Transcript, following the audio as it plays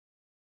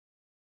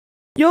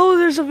Yo,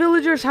 there's a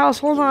villager's house.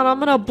 Hold on, I'm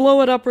gonna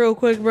blow it up real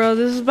quick, bro.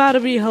 This is about to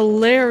be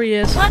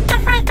hilarious. What the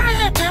frick are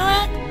you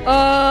doing?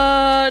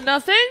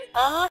 Nothing?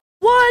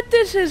 What?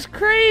 This is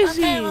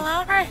crazy. Okay,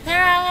 well over here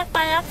I have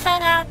my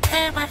upside down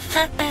cave which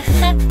took me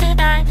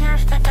 69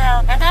 years to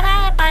build. And then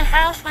I have my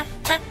house which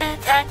took me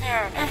 10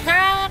 years. And here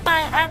I have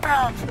my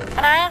emeralds.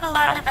 And I have a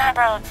lot of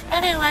emeralds.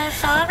 Anyway,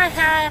 so over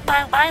here I have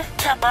my wife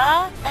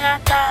Jamal and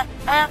I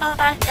have all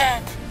my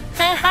kids.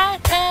 Say hi,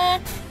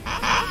 kids.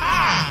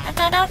 And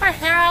then over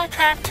here I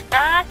trapped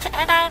Dot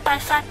and I have my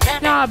son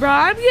Timmy. Nah, bro,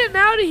 I'm getting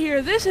out of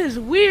here. This is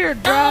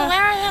weird, bro. Oh,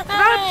 where are you going?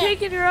 And I'm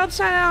taking your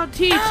upside down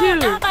tea, too.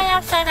 Not my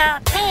upside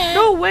down tea.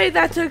 No way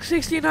that took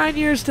 69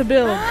 years to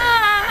build.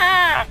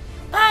 I'm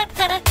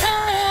gonna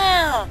kill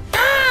you.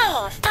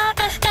 No, stop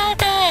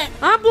escaping.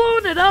 I'm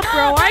blowing it up,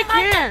 bro. I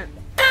can't.